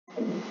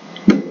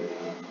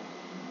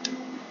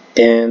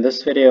In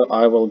this video,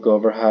 I will go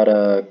over how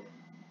to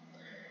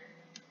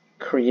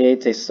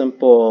create a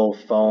simple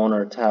phone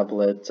or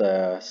tablet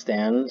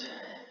stand.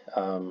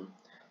 Um,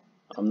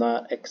 I'm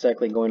not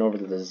exactly going over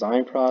the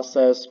design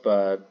process,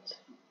 but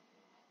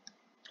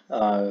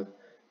uh,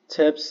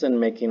 tips in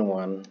making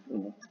one,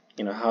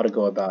 how to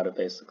go about it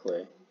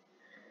basically.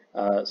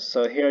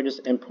 So here I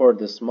just import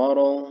this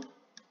model,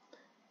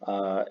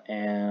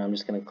 and I'm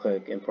just going to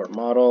click import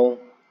model.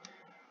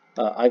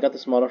 I got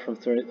this model from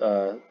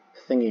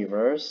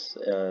Thingiverse.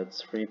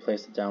 It's a free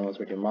place to download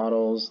 3D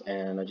models,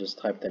 and I just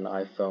typed in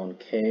iPhone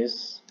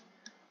case.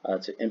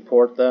 To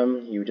import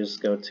them, you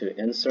just go to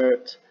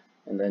insert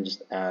and then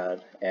just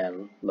add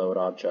and load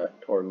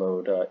object or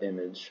load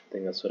image. I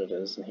think that's what it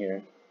is in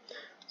here.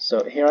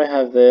 So here I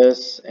have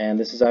this, and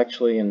this is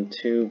actually in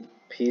two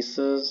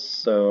pieces,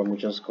 so I'm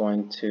just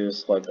going to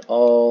select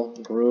all,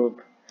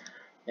 group,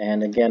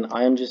 and again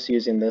I am just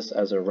using this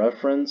as a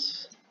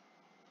reference.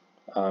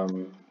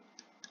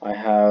 I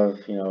have,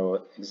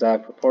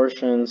 exact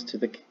proportions to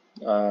the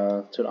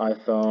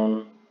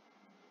iPhone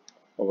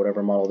or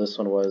whatever model this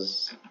one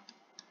was,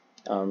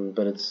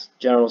 but it's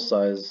general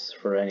size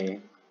for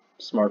any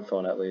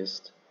smartphone at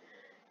least.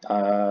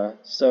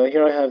 So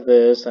here I have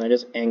this, and I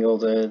just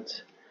angled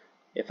it.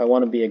 If I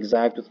want to be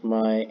exact with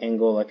my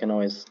angle, I can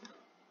always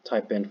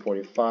type in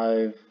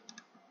 45,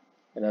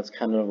 and that's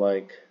kind of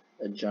like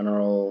a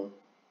general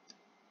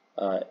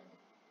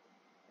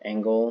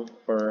angle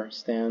for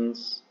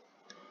stands.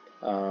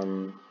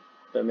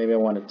 But maybe I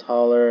want it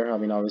taller. I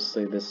mean,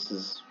 obviously this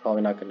is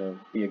probably not going to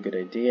be a good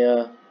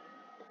idea.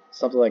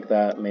 Something like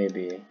that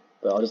maybe,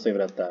 but I'll just leave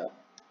it at that.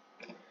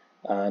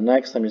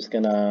 Next, I'm just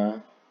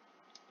gonna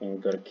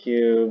go to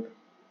cube.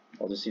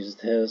 I'll just use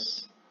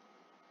this,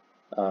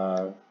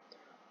 and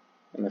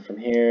then from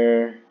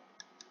here,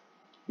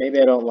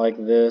 maybe I don't like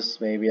this.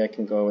 Maybe I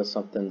can go with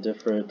something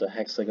different, a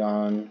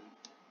hexagon,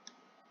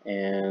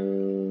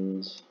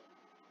 and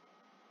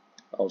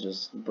I'll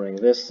just bring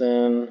this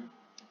in.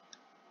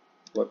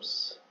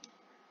 Whoops.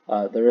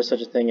 There is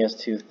such a thing as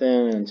too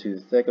thin and too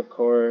thick, of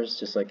course,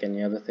 just like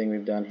any other thing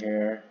we've done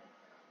here.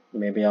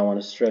 Maybe I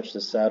want to stretch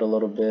this out a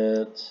little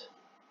bit.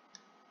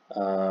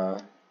 Go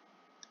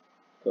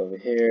over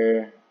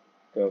here,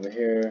 go over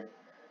here.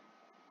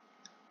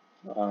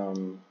 I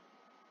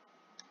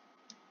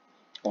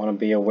want to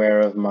be aware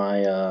of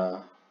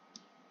my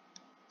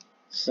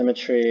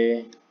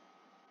symmetry.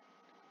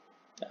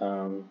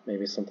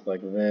 Maybe something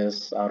like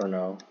this. I don't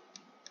know.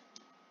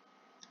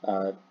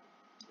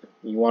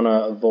 You want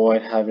to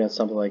avoid having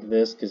something like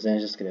this because then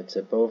it's just going to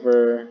tip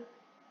over.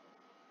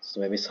 So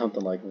maybe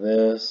something like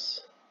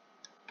this.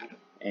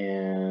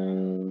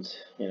 And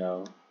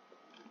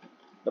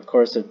of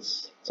course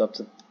it's up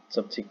to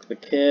the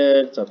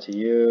kid. It's up to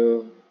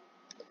you.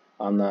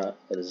 I'm not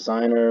a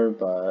designer,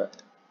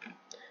 but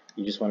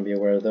you just want to be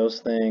aware of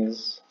those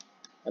things.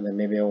 And then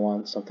maybe I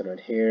want something right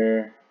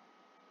here.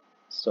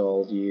 So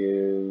I'll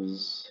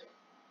use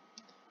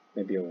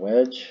maybe a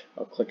wedge.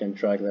 I'll click and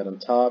drag that on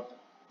top.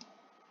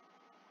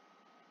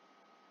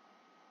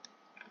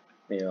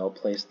 Maybe I'll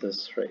place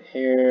this right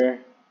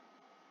here.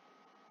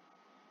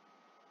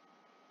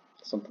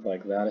 Something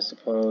like that, I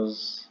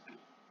suppose.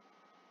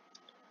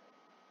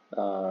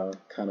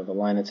 Kind of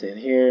align it to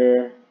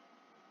here.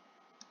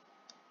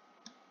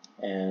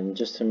 And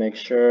just to make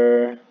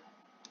sure,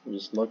 I'm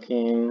just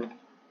looking.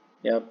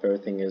 Yep,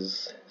 everything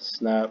is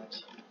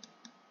snapped.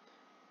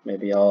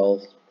 Maybe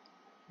I'll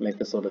make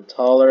this a little bit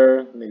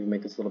taller, maybe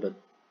make this a little bit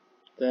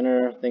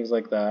thinner, things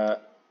like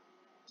that.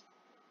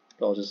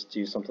 I'll just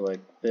do something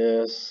like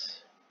this.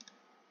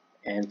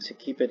 And to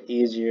keep it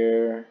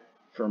easier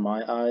for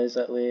my eyes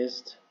at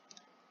least,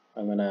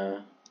 I'm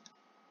gonna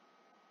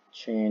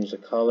change the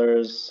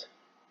colors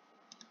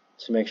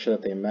to make sure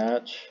that they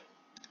match.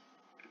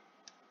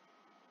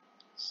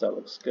 So that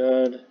looks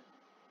good.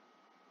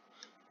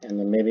 And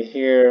then maybe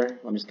here,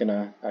 I'm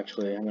gonna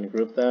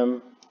group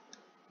them.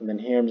 And then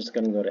here I'm just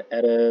gonna go to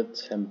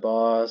edit,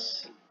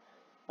 emboss.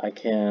 I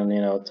can,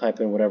 type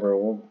in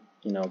whatever,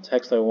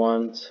 text I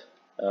want.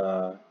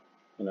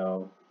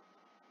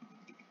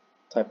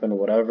 Type in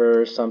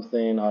whatever,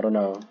 something, I don't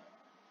know.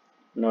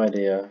 No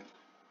idea.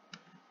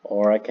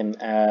 Or I can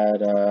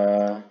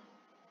add,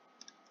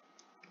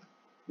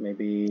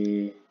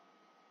 maybe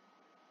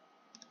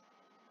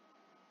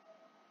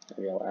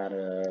I'll add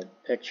a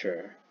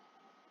picture.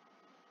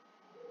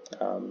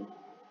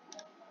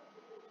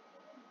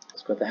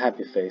 Let's go with the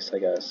happy face, I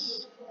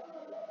guess.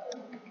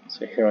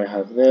 So here I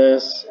have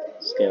this,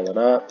 scale it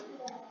up.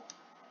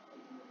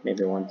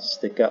 Maybe I want to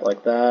stick out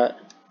like that.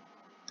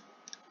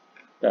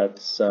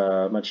 That's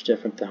much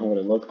different than what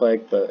it looked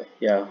like, but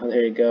yeah,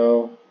 there you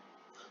go.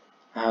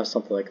 I have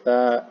something like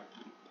that.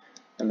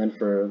 And then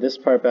for this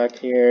part back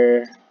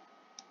here,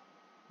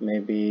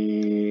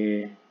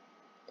 maybe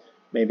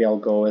I'll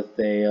go with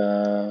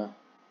a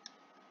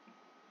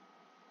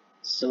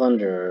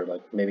cylinder,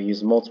 like maybe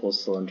use multiple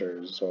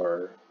cylinders,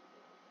 or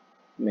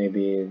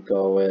maybe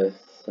go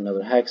with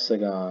another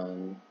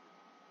hexagon.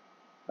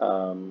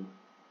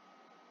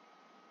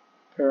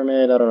 For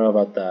Pyramid, I don't know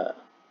about that.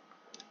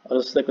 I'll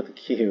just stick with the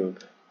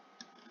cube.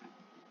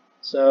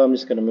 So I'm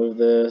just going to move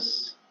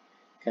this,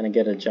 kind of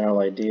get a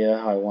general idea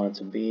how I want it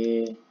to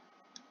be.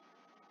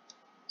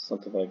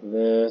 Something like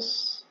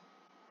this.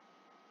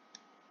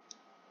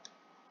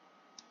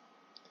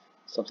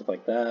 Something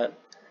like that.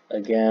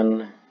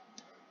 Again,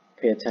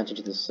 pay attention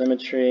to the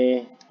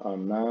symmetry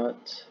on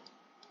that.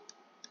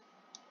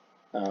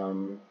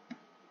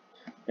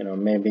 You know,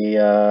 maybe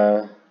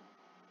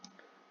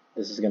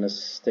this is going to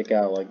stick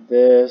out like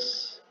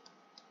this.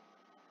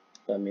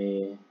 Let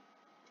me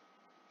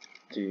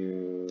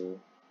do,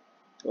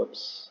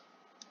 whoops.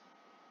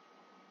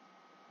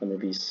 Let me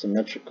be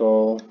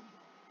symmetrical.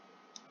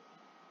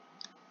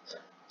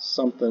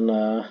 Something,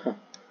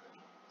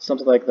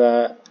 something like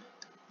that.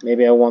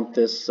 Maybe I want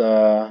this.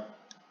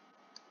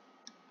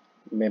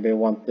 Maybe I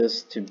want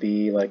this to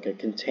be like a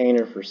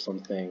container for some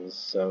things.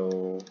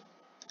 So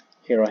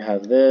here I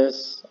have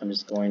this. I'm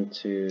just going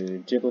to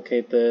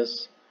duplicate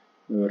this,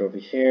 move it over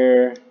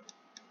here.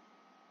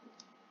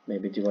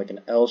 Maybe do like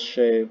an L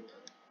shape,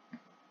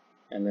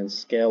 and then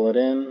scale it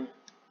in.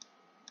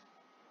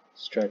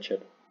 Stretch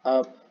it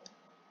up,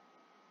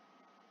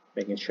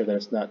 making sure that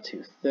it's not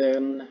too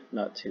thin,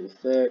 not too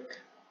thick.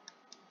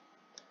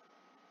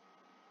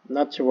 I'm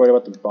not too worried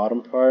about the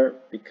bottom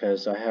part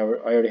because I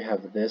already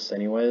have this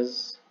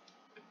anyways.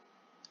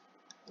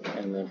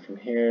 And then from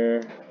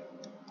here,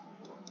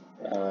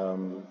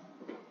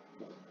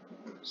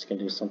 just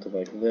gonna do something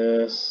like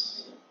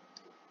this.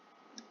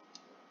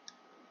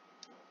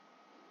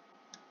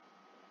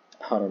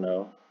 I don't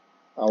know.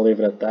 I'll leave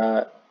it at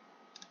that.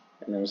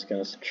 And I'm just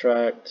gonna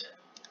subtract.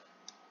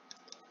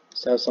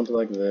 Just have something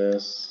like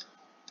this.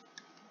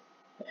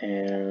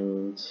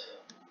 And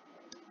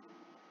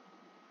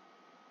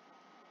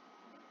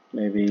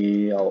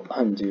maybe I'll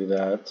undo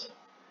that.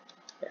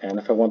 And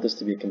if I want this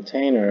to be a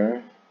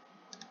container,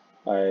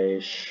 I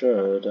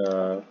should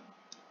have,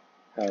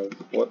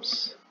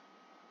 whoops,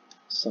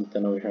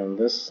 something over here on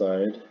this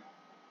side.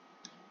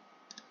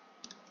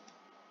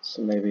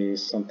 So maybe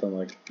something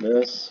like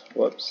this.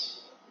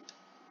 Whoops.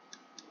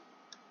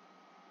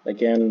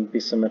 Again, be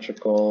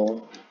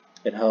symmetrical.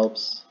 It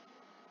helps.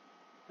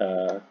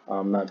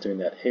 I'm not doing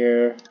that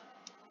here.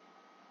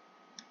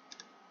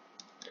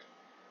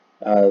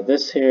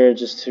 This here,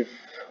 just to,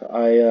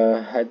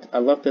 I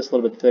left this a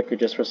little bit thicker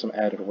just for some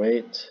added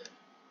weight.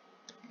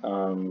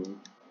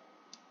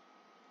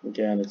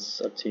 Again,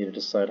 it's up to you to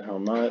decide how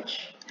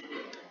much.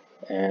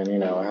 And you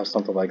know, I have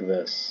something like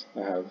this.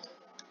 I have,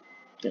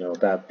 you know,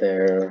 that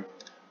there.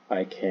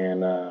 I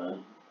can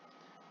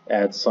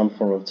add some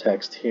form of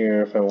text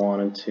here if I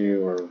wanted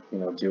to, or you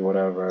know, do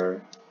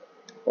whatever.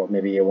 Or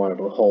maybe I wanted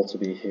a hole to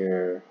be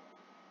here.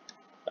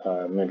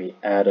 Maybe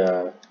add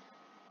a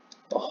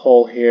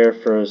hole here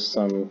for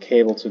some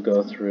cable to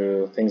go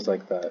through, things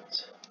like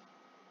that.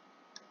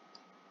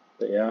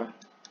 But yeah,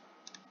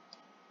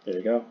 there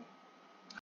you go.